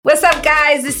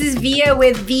guys, this is Via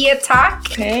with Via Talk.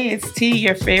 Hey, it's T,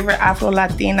 your favorite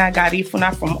Afro-Latina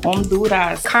garifuna from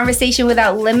Honduras. Conversation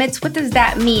without limits. What does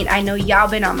that mean? I know y'all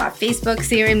been on my Facebook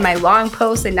seeing my long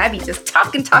posts and I be just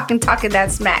talking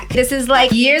that smack. This is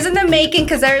like years in the making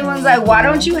because everyone's like, why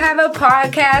don't you have a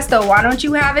podcast or why don't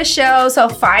you have a show? So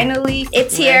finally,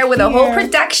 it's here with a whole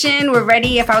production. We're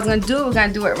ready. If I was going to do it, we're going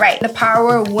to do it right. The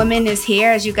power of women is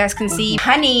here, as you guys can see.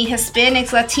 Honey, Hispanics,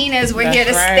 Latinas, we're here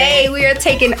to stay. We are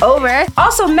taking over.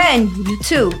 Also, men, you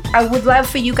too. I would love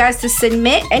for you guys to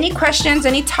submit any questions,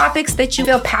 any topics that you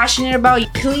feel passionate about.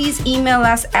 Please email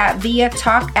us at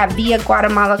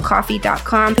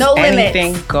viatalk@viaguatemalacoffee.com. No limits.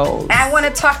 Anything goes. I want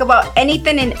to talk about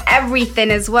anything and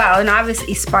everything as well. And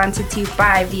obviously sponsored to you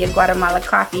by Via Guatemala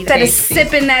Coffee. Instead of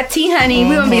sipping that tea, honey,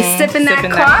 we're going to be sipping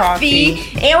that coffee.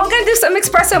 And we're going to do some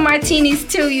espresso martinis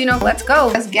too. You know, let's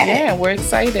go. Let's get it. Yeah, we're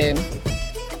excited.